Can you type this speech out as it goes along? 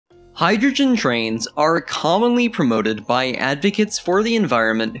Hydrogen trains are commonly promoted by advocates for the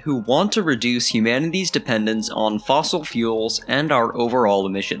environment who want to reduce humanity's dependence on fossil fuels and our overall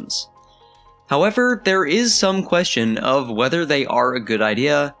emissions. However, there is some question of whether they are a good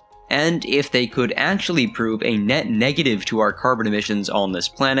idea, and if they could actually prove a net negative to our carbon emissions on this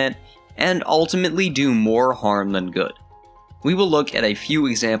planet, and ultimately do more harm than good. We will look at a few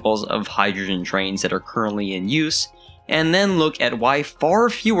examples of hydrogen trains that are currently in use, and then look at why far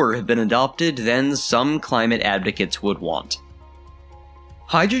fewer have been adopted than some climate advocates would want.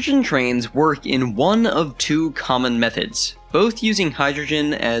 Hydrogen trains work in one of two common methods, both using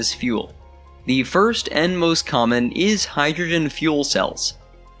hydrogen as fuel. The first and most common is hydrogen fuel cells.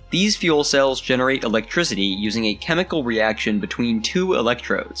 These fuel cells generate electricity using a chemical reaction between two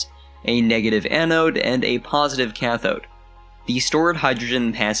electrodes, a negative anode and a positive cathode. The stored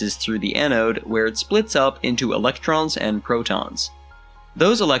hydrogen passes through the anode, where it splits up into electrons and protons.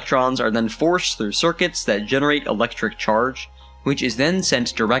 Those electrons are then forced through circuits that generate electric charge, which is then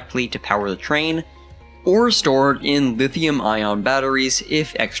sent directly to power the train, or stored in lithium-ion batteries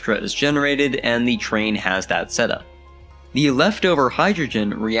if extra is generated and the train has that setup. The leftover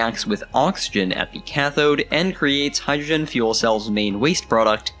hydrogen reacts with oxygen at the cathode and creates hydrogen fuel cell's main waste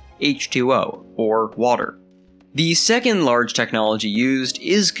product, H2O, or water. The second large technology used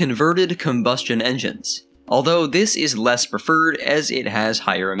is converted combustion engines, although this is less preferred as it has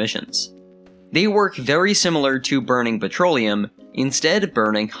higher emissions. They work very similar to burning petroleum, instead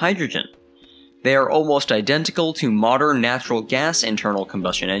burning hydrogen. They are almost identical to modern natural gas internal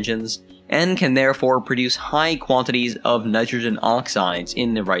combustion engines, and can therefore produce high quantities of nitrogen oxides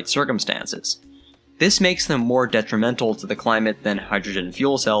in the right circumstances. This makes them more detrimental to the climate than hydrogen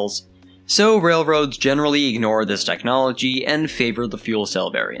fuel cells, so railroads generally ignore this technology and favor the fuel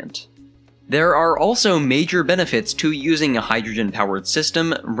cell variant. There are also major benefits to using a hydrogen-powered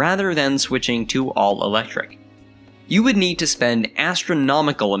system rather than switching to all electric. You would need to spend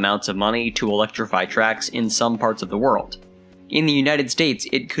astronomical amounts of money to electrify tracks in some parts of the world. In the United States,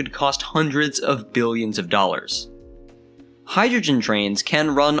 it could cost hundreds of billions of dollars. Hydrogen trains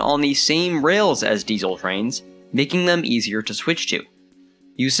can run on the same rails as diesel trains, making them easier to switch to.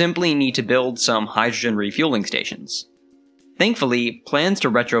 You simply need to build some hydrogen refueling stations. Thankfully, plans to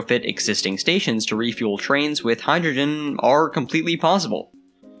retrofit existing stations to refuel trains with hydrogen are completely possible.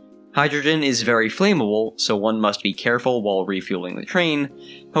 Hydrogen is very flammable, so one must be careful while refueling the train.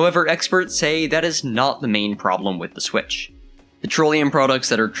 However, experts say that is not the main problem with the switch. Petroleum products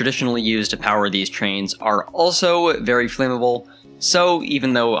that are traditionally used to power these trains are also very flammable, so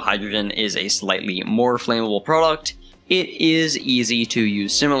even though hydrogen is a slightly more flammable product, it is easy to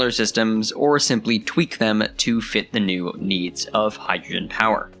use similar systems or simply tweak them to fit the new needs of hydrogen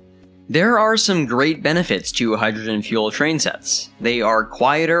power. There are some great benefits to hydrogen fuel train sets. They are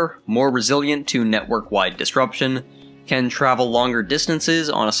quieter, more resilient to network-wide disruption, can travel longer distances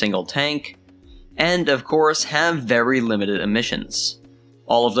on a single tank, and of course have very limited emissions.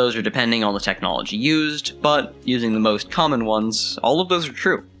 All of those are depending on the technology used, but using the most common ones, all of those are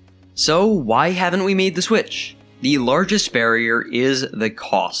true. So why haven't we made the switch? The largest barrier is the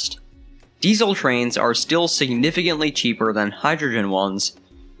cost. Diesel trains are still significantly cheaper than hydrogen ones,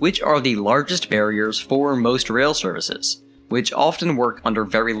 which are the largest barriers for most rail services, which often work under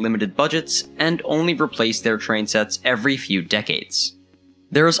very limited budgets and only replace their train sets every few decades.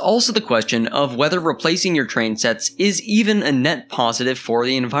 There is also the question of whether replacing your train sets is even a net positive for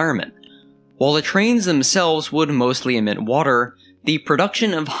the environment. While the trains themselves would mostly emit water, the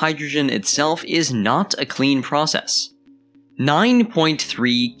production of hydrogen itself is not a clean process.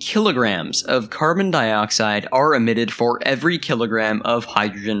 9.3 kilograms of carbon dioxide are emitted for every kilogram of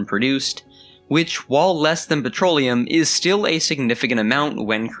hydrogen produced, which, while less than petroleum, is still a significant amount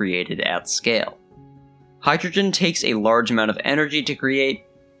when created at scale. Hydrogen takes a large amount of energy to create,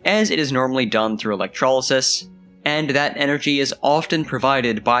 as it is normally done through electrolysis, and that energy is often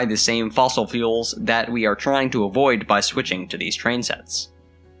provided by the same fossil fuels that we are trying to avoid by switching to these train sets.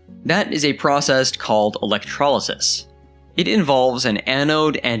 That is a process called electrolysis. It involves an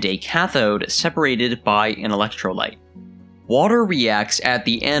anode and a cathode separated by an electrolyte. Water reacts at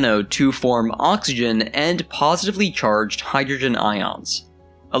the anode to form oxygen and positively charged hydrogen ions.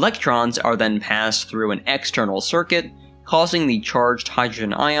 Electrons are then passed through an external circuit, causing the charged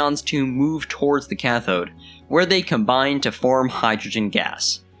hydrogen ions to move towards the cathode, where they combine to form hydrogen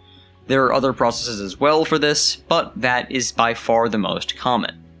gas. There are other processes as well for this, but that is by far the most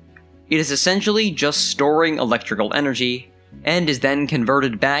common. It is essentially just storing electrical energy, and is then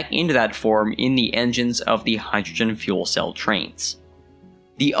converted back into that form in the engines of the hydrogen fuel cell trains.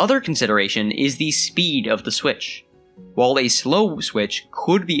 The other consideration is the speed of the switch. While a slow switch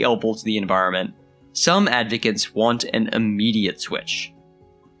could be helpful to the environment, some advocates want an immediate switch.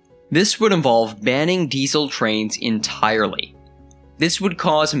 This would involve banning diesel trains entirely. This would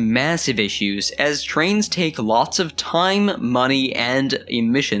cause massive issues as trains take lots of time, money, and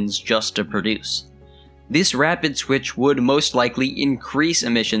emissions just to produce. This rapid switch would most likely increase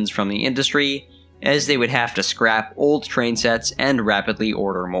emissions from the industry, as they would have to scrap old train sets and rapidly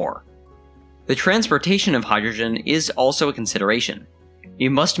order more. The transportation of hydrogen is also a consideration. It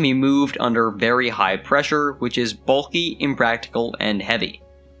must be moved under very high pressure, which is bulky, impractical, and heavy.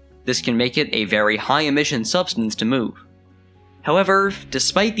 This can make it a very high-emission substance to move. However,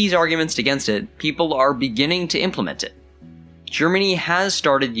 despite these arguments against it, people are beginning to implement it. Germany has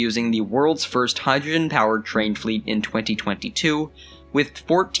started using the world's first hydrogen-powered train fleet in 2022, with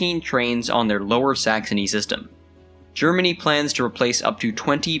 14 trains on their Lower Saxony system. Germany plans to replace up to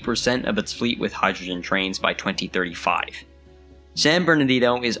 20% of its fleet with hydrogen trains by 2035. San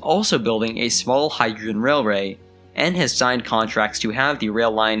Bernardino is also building a small hydrogen railway and has signed contracts to have the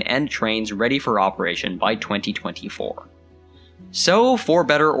rail line and trains ready for operation by 2024. So, for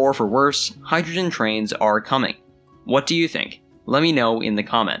better or for worse, hydrogen trains are coming. What do you think? Let me know in the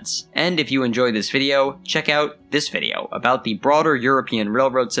comments. And if you enjoyed this video, check out this video about the broader European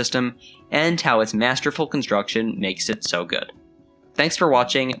railroad system and how its masterful construction makes it so good. Thanks for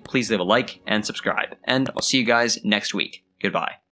watching, please leave a like and subscribe, and I'll see you guys next week. Goodbye.